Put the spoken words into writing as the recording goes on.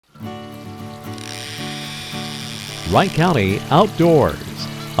Wright County Outdoors.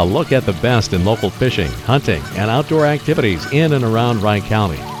 A look at the best in local fishing, hunting, and outdoor activities in and around Wright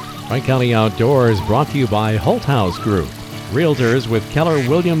County. Wright County Outdoors brought to you by Holthaus Group, Realtors with Keller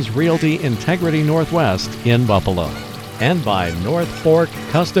Williams Realty Integrity Northwest in Buffalo. And by North Fork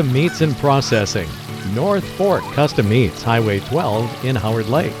Custom Meats and Processing. North Fork Custom Meats, Highway 12 in Howard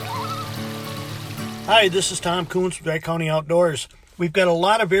Lake. Hi, this is Tom Coons with Wright County Outdoors. We've got a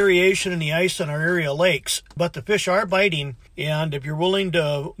lot of variation in the ice in our area lakes, but the fish are biting, and if you're willing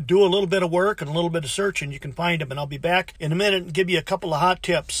to do a little bit of work and a little bit of searching, you can find them, and I'll be back in a minute and give you a couple of hot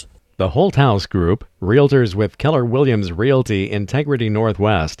tips. The Holthaus Group, Realtors with Keller Williams Realty Integrity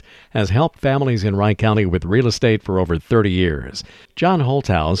Northwest, has helped families in Wright County with real estate for over 30 years. John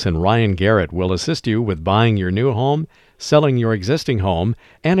Holthaus and Ryan Garrett will assist you with buying your new home, selling your existing home,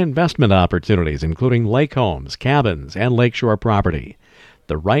 and investment opportunities, including lake homes, cabins, and lakeshore property.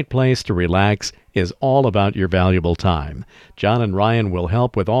 The right place to relax is all about your valuable time. John and Ryan will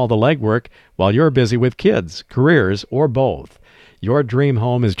help with all the legwork while you're busy with kids, careers, or both. Your dream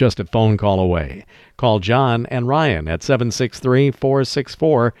home is just a phone call away. Call John and Ryan at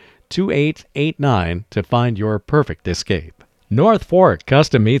 763-464-2889 to find your perfect escape. North Fork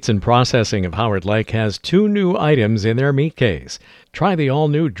Custom Meats and Processing of Howard Lake has 2 new items in their meat case. Try the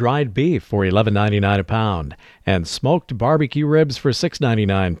all-new dried beef for $11.99 a pound and smoked barbecue ribs for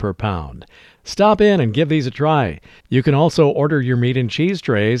 $6.99 per pound. Stop in and give these a try. You can also order your meat and cheese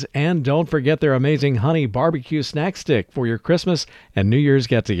trays, and don't forget their amazing honey barbecue snack stick for your Christmas and New Year's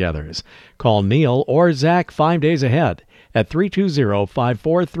get-togethers. Call Neil or Zach 5 days ahead at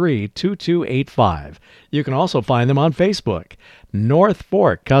 320-543-2285. You can also find them on Facebook. North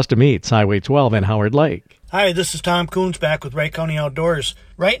Fork Custom Meats, Highway 12 in Howard Lake. Hi, this is Tom Coons back with Wright County Outdoors.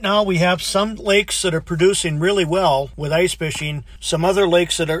 Right now we have some lakes that are producing really well with ice fishing, some other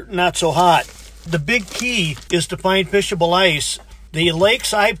lakes that are not so hot. The big key is to find fishable ice. The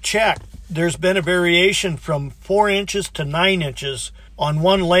lakes I've checked, there's been a variation from 4 inches to 9 inches on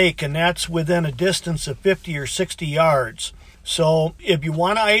one lake, and that's within a distance of 50 or 60 yards. So if you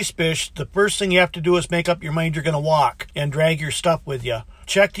want to ice fish, the first thing you have to do is make up your mind you're going to walk and drag your stuff with you.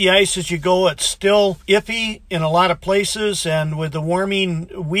 Check the ice as you go. It's still iffy in a lot of places, and with the warming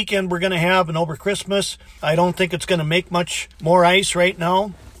weekend we're going to have and over Christmas, I don't think it's going to make much more ice right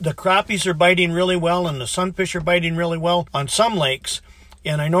now. The crappies are biting really well, and the sunfish are biting really well on some lakes.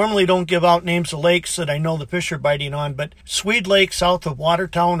 And I normally don't give out names of lakes that I know the fish are biting on, but Swede Lake south of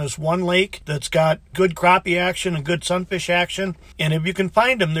Watertown is one lake that's got good crappie action and good sunfish action. And if you can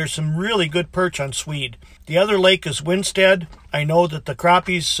find them, there's some really good perch on Swede. The other lake is Winstead. I know that the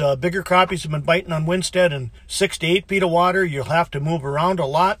crappies, bigger crappies have been biting on Winstead in 6 to 8 feet of water. You'll have to move around a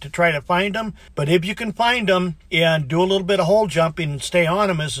lot to try to find them. But if you can find them and do a little bit of hole jumping and stay on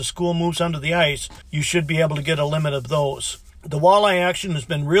them as the school moves under the ice, you should be able to get a limit of those. The walleye action has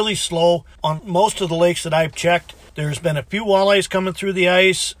been really slow on most of the lakes that I've checked. There's been a few walleyes coming through the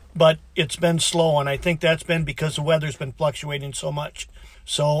ice, but it's been slow, and I think that's been because the weather's been fluctuating so much.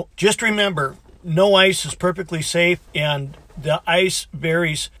 So just remember, no ice is perfectly safe, and the ice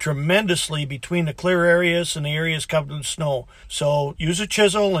varies tremendously between the clear areas and the areas covered with snow. So use a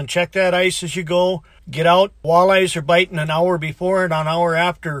chisel and check that ice as you go. Get out. Walleyes are biting an hour before and an hour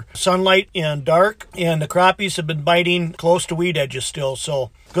after sunlight and dark, and the crappies have been biting close to weed edges still. So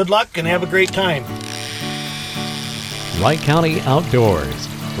good luck and have a great time. Wright County Outdoors,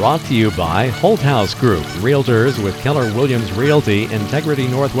 brought to you by Holthaus Group, Realtors with Keller Williams Realty Integrity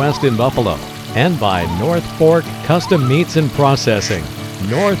Northwest in Buffalo, and by North Fork Custom Meats and Processing.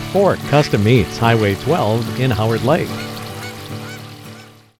 North Fork Custom Meats, Highway 12 in Howard Lake.